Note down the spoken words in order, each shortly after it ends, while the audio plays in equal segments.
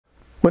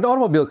When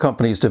automobile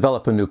companies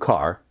develop a new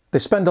car, they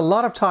spend a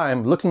lot of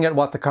time looking at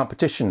what the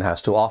competition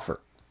has to offer.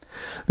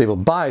 They will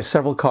buy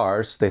several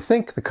cars they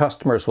think the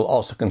customers will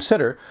also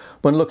consider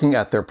when looking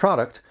at their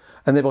product,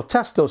 and they will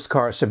test those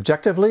cars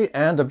subjectively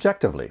and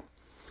objectively.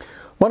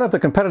 One of the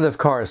competitive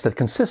cars that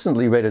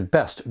consistently rated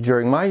best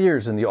during my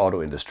years in the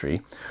auto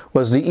industry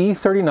was the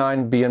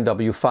E39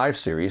 BMW 5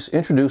 Series,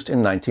 introduced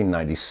in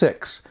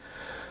 1996.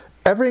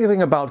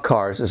 Everything about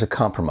cars is a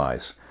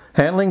compromise.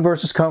 Handling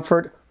versus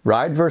comfort,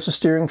 ride versus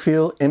steering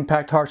feel,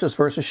 impact harshness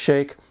versus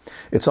shake.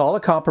 It's all a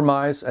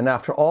compromise, and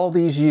after all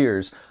these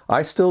years,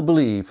 I still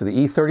believe the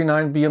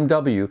E39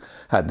 BMW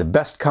had the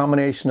best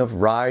combination of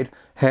ride,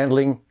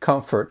 handling,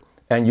 comfort,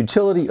 and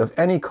utility of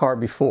any car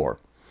before.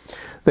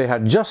 They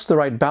had just the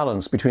right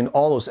balance between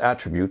all those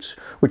attributes,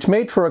 which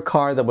made for a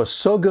car that was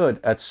so good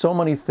at so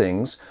many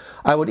things,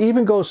 I would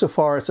even go so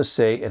far as to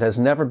say it has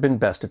never been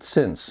bested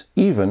since,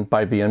 even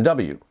by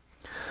BMW.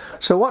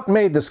 So what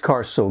made this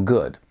car so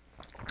good?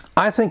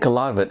 I think a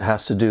lot of it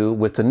has to do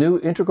with the new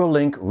integral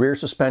link rear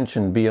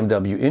suspension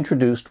BMW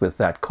introduced with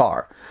that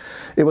car.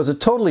 It was a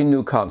totally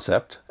new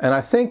concept, and I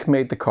think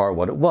made the car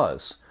what it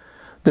was.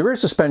 The rear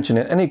suspension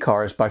in any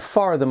car is by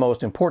far the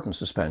most important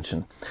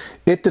suspension.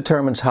 It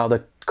determines how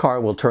the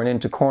car will turn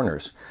into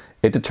corners.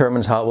 It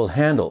determines how it will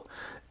handle.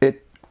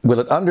 Will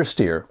it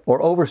understeer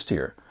or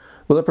oversteer?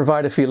 Will it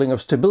provide a feeling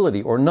of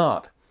stability or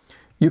not?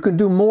 You can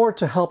do more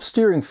to help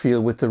steering feel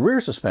with the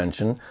rear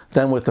suspension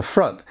than with the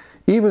front,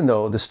 even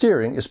though the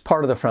steering is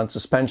part of the front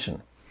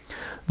suspension.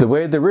 The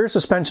way the rear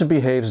suspension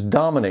behaves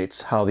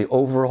dominates how the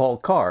overall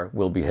car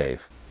will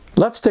behave.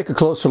 Let's take a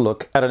closer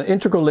look at an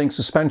integral link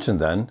suspension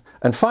then,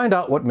 and find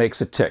out what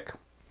makes it tick.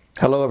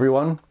 Hello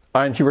everyone,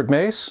 I'm Huibert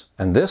Mees,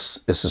 and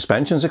this is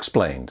Suspensions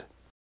Explained.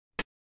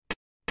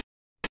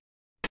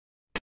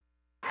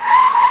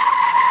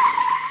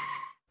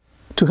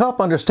 To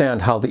help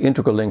understand how the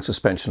integral link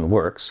suspension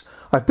works,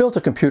 I've built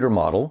a computer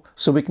model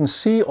so we can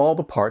see all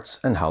the parts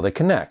and how they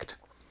connect.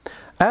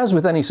 As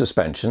with any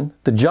suspension,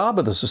 the job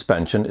of the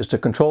suspension is to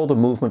control the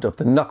movement of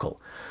the knuckle.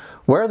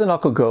 Where the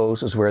knuckle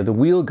goes is where the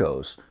wheel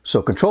goes,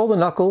 so control the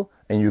knuckle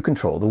and you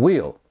control the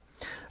wheel.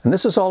 And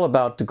this is all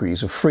about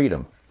degrees of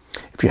freedom.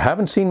 If you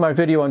haven't seen my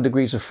video on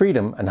degrees of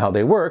freedom and how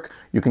they work,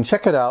 you can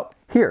check it out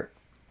here.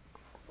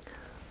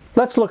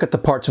 Let's look at the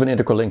parts of an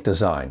integral link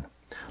design.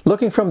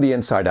 Looking from the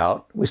inside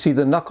out, we see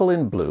the knuckle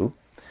in blue.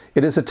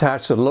 It is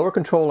attached to the lower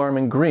control arm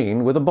in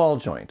green with a ball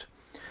joint.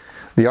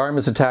 The arm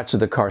is attached to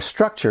the car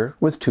structure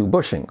with two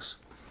bushings.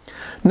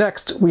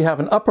 Next, we have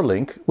an upper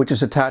link, which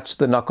is attached to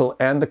the knuckle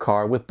and the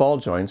car with ball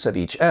joints at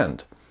each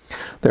end.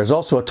 There's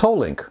also a toe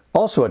link,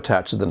 also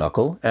attached to the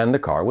knuckle and the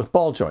car with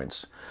ball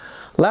joints.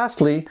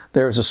 Lastly,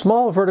 there is a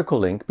small vertical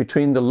link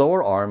between the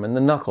lower arm and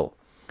the knuckle.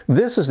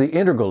 This is the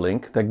integral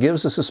link that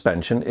gives the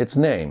suspension its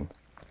name.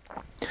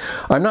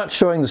 I'm not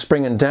showing the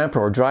spring and damper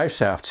or drive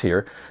shafts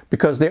here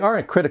because they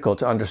aren't critical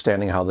to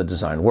understanding how the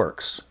design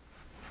works.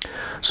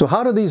 So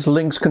how do these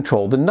links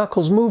control the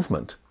knuckle's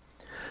movement?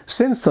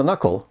 Since the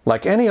knuckle,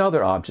 like any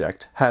other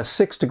object, has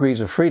 6 degrees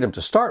of freedom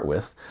to start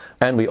with,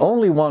 and we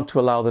only want to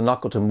allow the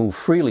knuckle to move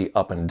freely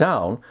up and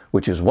down,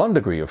 which is 1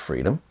 degree of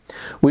freedom,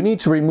 we need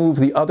to remove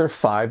the other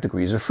 5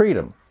 degrees of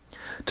freedom.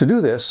 To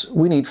do this,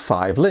 we need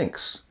 5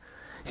 links.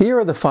 Here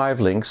are the 5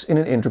 links in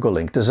an integral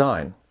link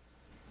design.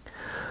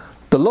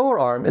 The lower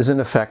arm is in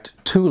effect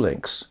 2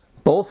 links,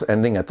 both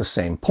ending at the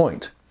same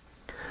point.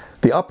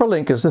 The upper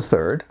link is the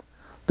 3rd,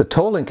 the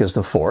toe link is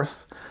the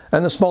 4th,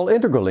 and the small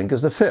integral link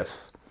is the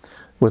 5th.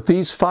 With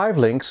these 5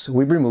 links,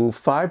 we remove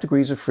 5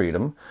 degrees of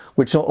freedom,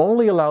 which will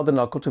only allow the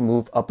knuckle to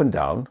move up and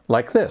down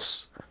like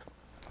this.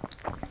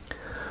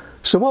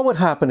 So what would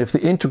happen if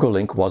the integral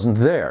link wasn't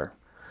there?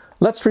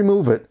 Let's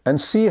remove it and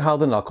see how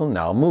the knuckle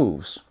now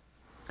moves.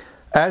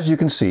 As you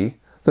can see,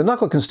 the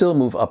knuckle can still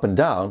move up and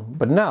down,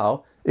 but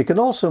now it can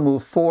also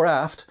move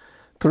fore-aft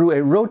through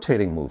a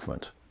rotating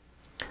movement.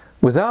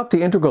 Without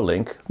the integral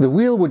link, the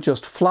wheel would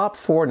just flop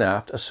fore and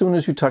aft as soon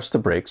as you touch the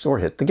brakes or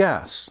hit the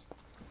gas.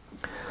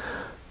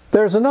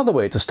 There's another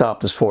way to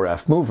stop this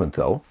fore-aft movement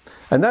though,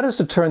 and that is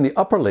to turn the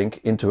upper link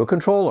into a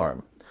control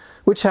arm,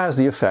 which has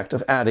the effect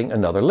of adding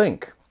another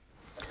link.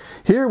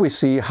 Here we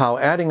see how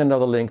adding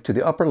another link to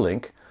the upper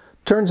link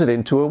turns it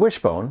into a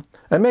wishbone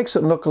and makes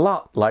it look a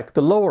lot like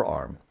the lower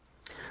arm.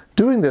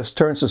 Doing this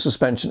turns the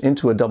suspension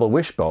into a double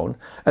wishbone,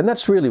 and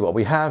that's really what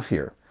we have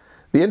here.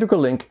 The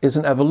integral link is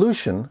an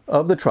evolution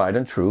of the tried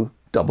and true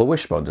double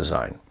wishbone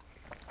design.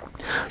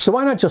 So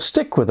why not just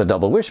stick with a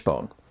double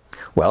wishbone?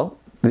 Well,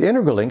 the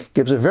integral link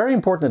gives a very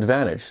important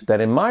advantage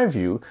that in my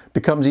view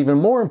becomes even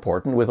more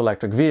important with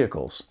electric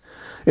vehicles.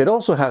 It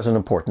also has an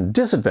important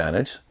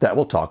disadvantage that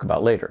we'll talk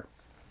about later.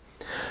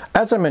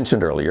 As I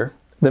mentioned earlier,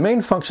 the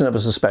main function of a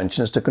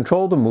suspension is to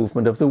control the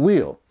movement of the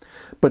wheel.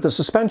 But the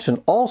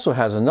suspension also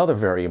has another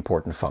very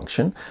important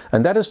function,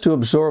 and that is to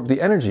absorb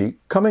the energy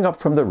coming up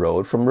from the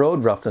road from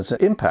road roughness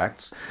and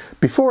impacts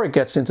before it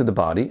gets into the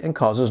body and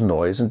causes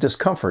noise and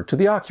discomfort to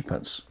the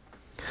occupants.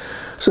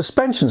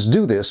 Suspensions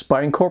do this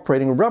by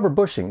incorporating rubber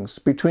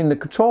bushings between the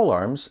control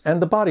arms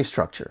and the body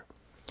structure.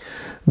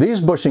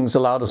 These bushings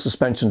allow the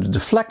suspension to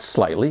deflect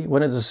slightly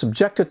when it is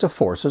subjected to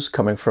forces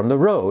coming from the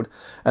road,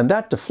 and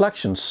that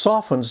deflection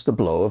softens the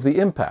blow of the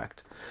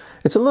impact.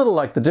 It's a little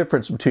like the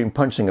difference between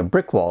punching a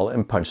brick wall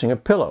and punching a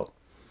pillow.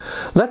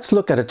 Let's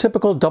look at a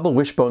typical double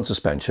wishbone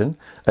suspension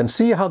and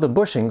see how the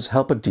bushings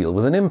help it deal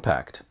with an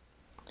impact.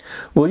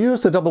 We'll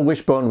use the double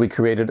wishbone we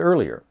created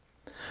earlier.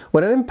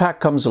 When an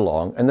impact comes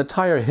along and the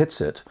tire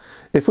hits it,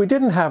 if we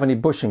didn't have any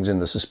bushings in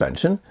the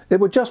suspension, it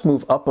would just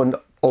move up and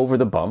over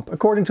the bump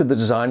according to the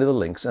design of the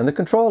links and the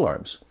control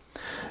arms.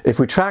 If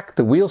we track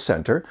the wheel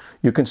center,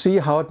 you can see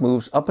how it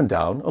moves up and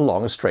down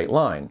along a straight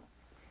line.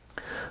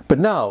 But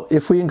now,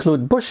 if we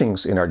include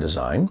bushings in our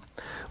design,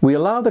 we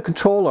allow the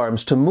control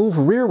arms to move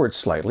rearward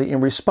slightly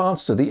in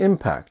response to the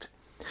impact.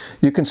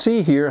 You can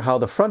see here how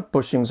the front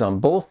bushings on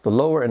both the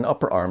lower and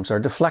upper arms are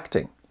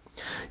deflecting.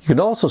 You can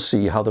also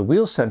see how the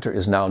wheel center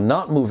is now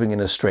not moving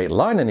in a straight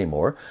line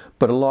anymore,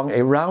 but along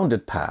a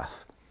rounded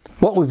path.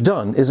 What we've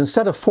done is,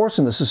 instead of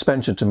forcing the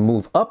suspension to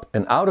move up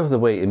and out of the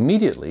way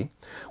immediately,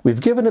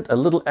 we've given it a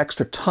little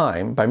extra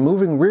time by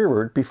moving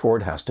rearward before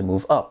it has to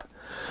move up.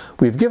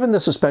 We've given the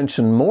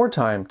suspension more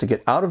time to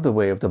get out of the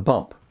way of the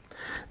bump.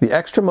 The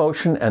extra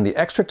motion and the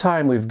extra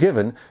time we've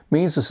given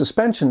means the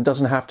suspension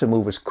doesn't have to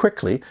move as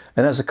quickly,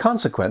 and as a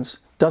consequence,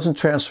 doesn't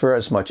transfer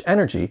as much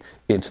energy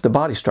into the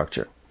body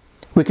structure.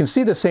 We can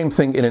see the same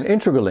thing in an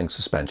integral link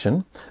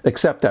suspension,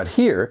 except that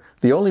here,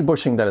 the only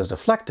bushing that is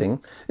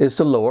deflecting is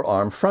the lower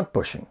arm front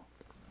bushing.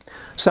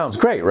 Sounds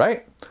great,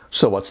 right?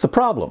 So what's the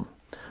problem?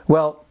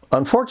 Well,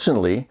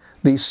 unfortunately,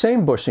 these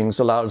same bushings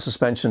allow the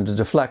suspension to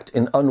deflect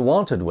in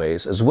unwanted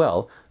ways as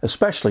well,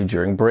 especially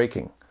during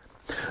braking.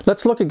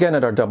 Let's look again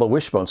at our double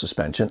wishbone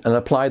suspension and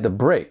apply the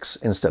brakes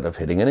instead of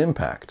hitting an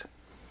impact.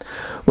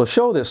 We'll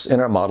show this in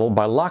our model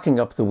by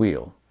locking up the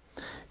wheel.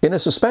 In a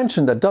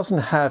suspension that doesn't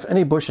have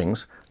any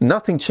bushings,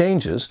 nothing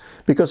changes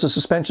because the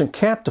suspension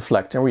can't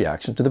deflect in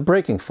reaction to the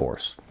braking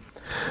force.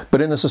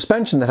 But in a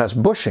suspension that has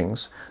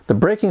bushings, the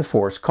braking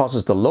force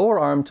causes the lower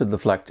arm to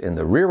deflect in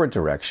the rearward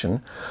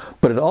direction,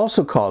 but it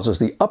also causes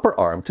the upper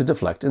arm to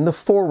deflect in the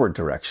forward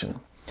direction.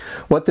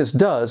 What this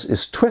does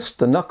is twist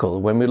the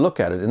knuckle when we look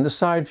at it in the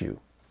side view.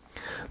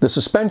 The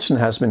suspension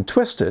has been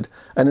twisted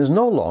and is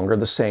no longer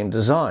the same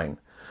design.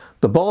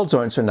 The ball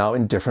joints are now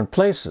in different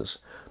places,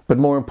 but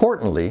more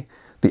importantly,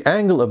 the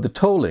angle of the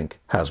toe link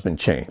has been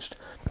changed.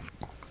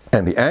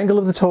 And the angle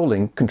of the toe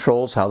link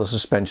controls how the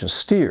suspension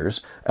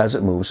steers as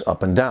it moves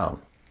up and down.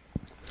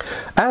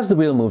 As the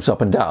wheel moves up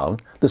and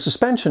down, the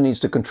suspension needs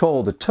to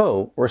control the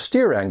toe or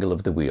steer angle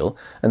of the wheel,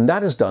 and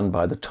that is done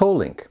by the toe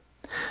link.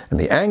 And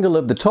the angle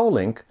of the toe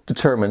link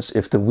determines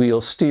if the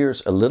wheel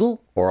steers a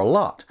little or a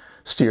lot,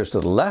 steers to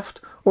the left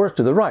or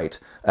to the right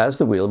as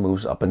the wheel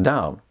moves up and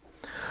down.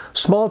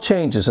 Small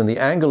changes in the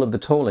angle of the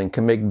toe link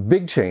can make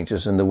big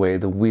changes in the way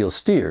the wheel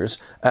steers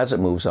as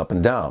it moves up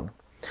and down.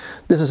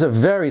 This is a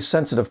very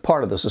sensitive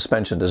part of the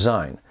suspension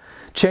design.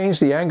 Change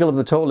the angle of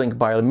the toe link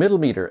by a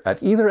millimeter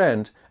at either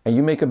end and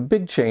you make a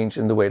big change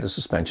in the way the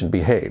suspension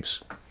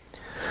behaves.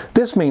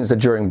 This means that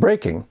during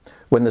braking,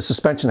 when the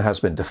suspension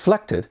has been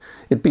deflected,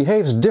 it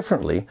behaves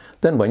differently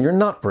than when you're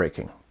not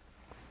braking.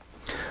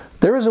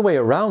 There is a way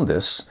around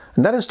this,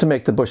 and that is to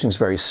make the bushings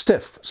very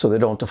stiff so they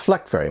don't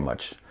deflect very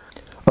much.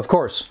 Of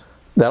course,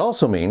 that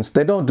also means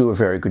they don't do a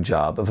very good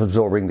job of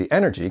absorbing the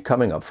energy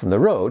coming up from the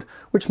road,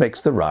 which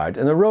makes the ride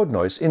and the road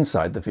noise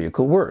inside the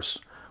vehicle worse.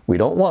 We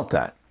don't want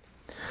that.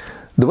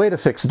 The way to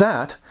fix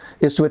that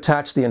is to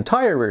attach the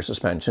entire rear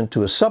suspension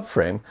to a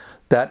subframe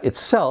that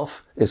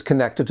itself is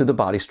connected to the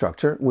body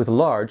structure with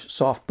large,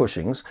 soft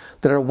bushings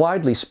that are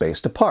widely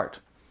spaced apart.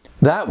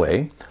 That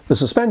way, the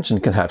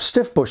suspension can have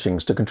stiff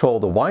bushings to control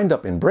the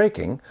wind-up in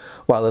braking,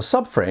 while the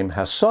subframe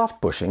has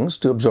soft bushings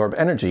to absorb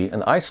energy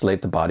and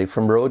isolate the body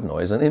from road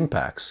noise and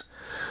impacts.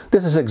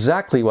 This is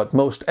exactly what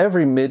most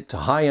every mid to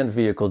high-end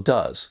vehicle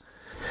does.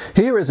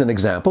 Here is an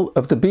example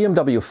of the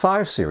BMW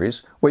 5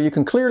 Series where you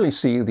can clearly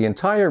see the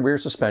entire rear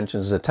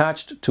suspension is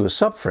attached to a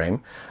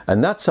subframe,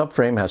 and that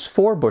subframe has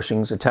 4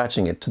 bushings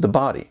attaching it to the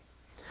body.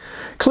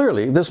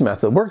 Clearly, this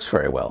method works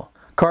very well.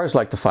 Cars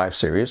like the 5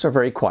 Series are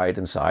very quiet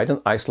inside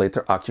and isolate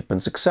their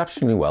occupants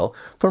exceptionally well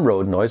from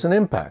road noise and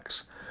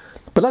impacts.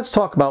 But let's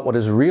talk about what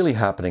is really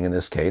happening in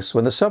this case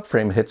when the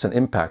subframe hits an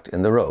impact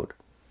in the road.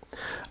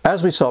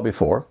 As we saw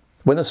before,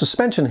 when the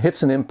suspension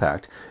hits an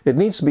impact, it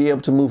needs to be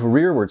able to move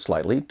rearward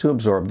slightly to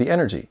absorb the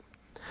energy.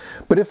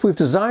 But if we've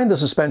designed the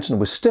suspension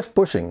with stiff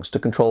bushings to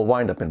control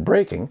wind-up in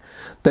braking,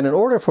 then in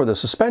order for the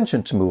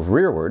suspension to move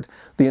rearward,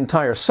 the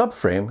entire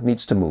subframe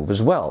needs to move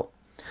as well.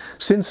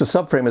 Since the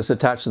subframe is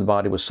attached to the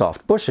body with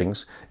soft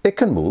bushings, it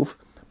can move,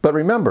 but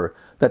remember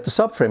that the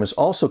subframe is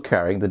also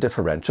carrying the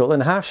differential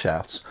and half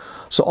shafts,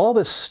 so all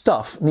this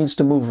stuff needs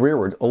to move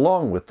rearward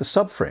along with the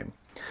subframe.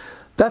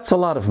 That's a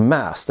lot of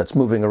mass that's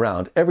moving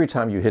around every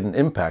time you hit an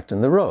impact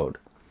in the road.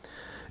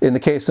 In the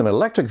case of an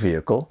electric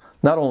vehicle,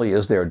 not only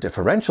is there a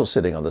differential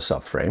sitting on the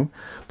subframe,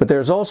 but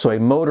there's also a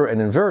motor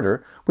and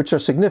inverter which are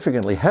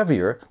significantly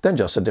heavier than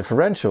just a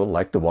differential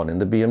like the one in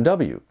the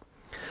BMW.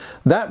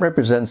 That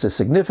represents a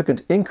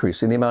significant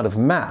increase in the amount of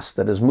mass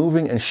that is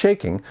moving and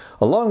shaking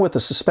along with the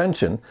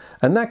suspension,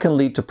 and that can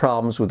lead to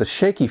problems with a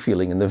shaky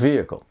feeling in the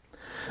vehicle.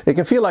 It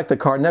can feel like the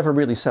car never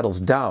really settles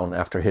down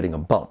after hitting a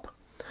bump.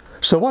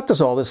 So what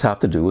does all this have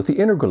to do with the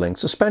integral link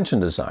suspension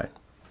design?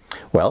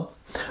 Well,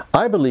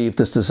 I believe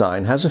this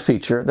design has a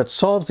feature that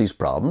solves these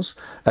problems,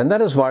 and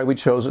that is why we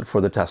chose it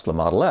for the Tesla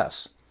Model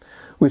S.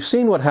 We've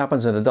seen what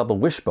happens in a double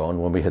wishbone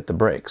when we hit the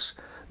brakes.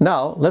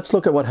 Now, let's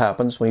look at what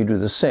happens when you do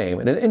the same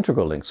in an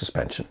integral link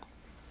suspension.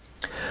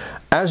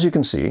 As you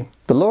can see,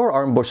 the lower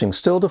arm bushing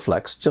still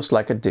deflects just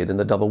like it did in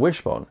the double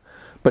wishbone.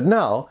 But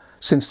now,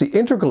 since the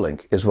integral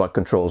link is what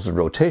controls the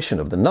rotation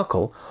of the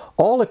knuckle,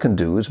 all it can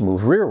do is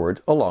move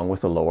rearward along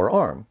with the lower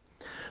arm.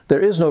 There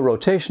is no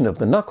rotation of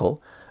the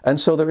knuckle, and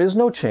so there is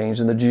no change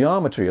in the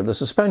geometry of the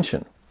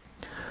suspension.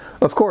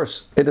 Of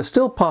course, it is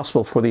still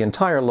possible for the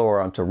entire lower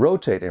arm to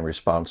rotate in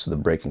response to the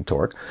braking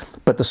torque,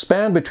 but the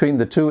span between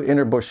the two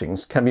inner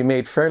bushings can be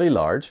made fairly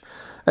large,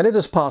 and it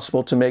is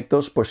possible to make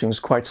those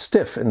bushings quite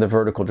stiff in the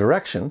vertical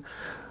direction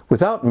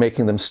without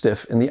making them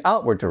stiff in the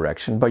outward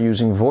direction by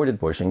using voided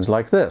bushings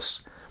like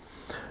this.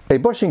 A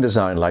bushing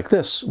design like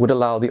this would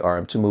allow the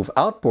arm to move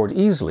outboard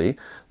easily,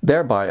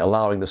 thereby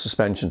allowing the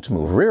suspension to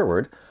move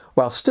rearward,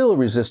 while still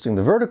resisting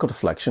the vertical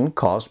deflection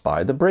caused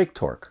by the brake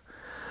torque.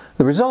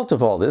 The result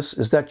of all this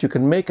is that you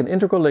can make an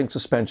integral link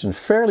suspension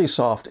fairly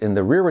soft in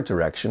the rearward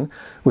direction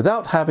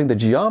without having the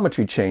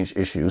geometry change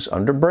issues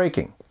under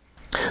braking.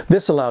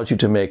 This allows you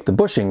to make the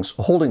bushings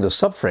holding the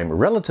subframe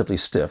relatively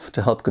stiff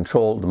to help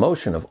control the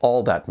motion of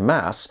all that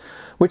mass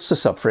which the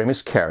subframe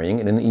is carrying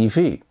in an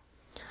EV.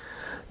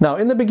 Now,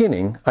 in the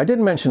beginning, I did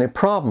mention a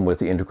problem with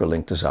the integral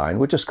link design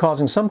which is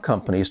causing some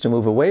companies to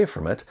move away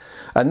from it,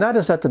 and that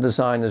is that the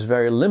design is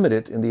very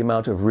limited in the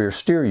amount of rear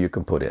steer you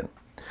can put in.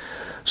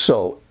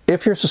 So,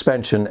 if your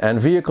suspension and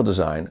vehicle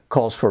design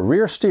calls for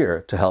rear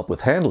steer to help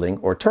with handling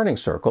or turning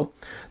circle,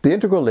 the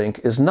integral link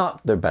is not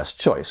their best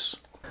choice.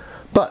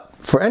 But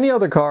for any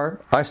other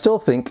car, I still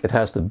think it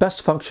has the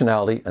best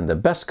functionality and the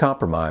best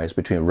compromise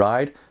between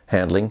ride,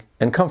 handling,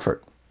 and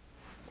comfort.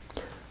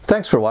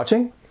 Thanks for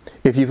watching.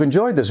 If you've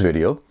enjoyed this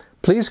video,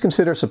 please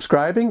consider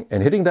subscribing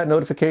and hitting that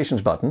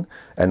notifications button,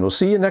 and we'll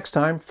see you next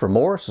time for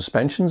more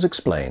Suspensions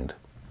Explained.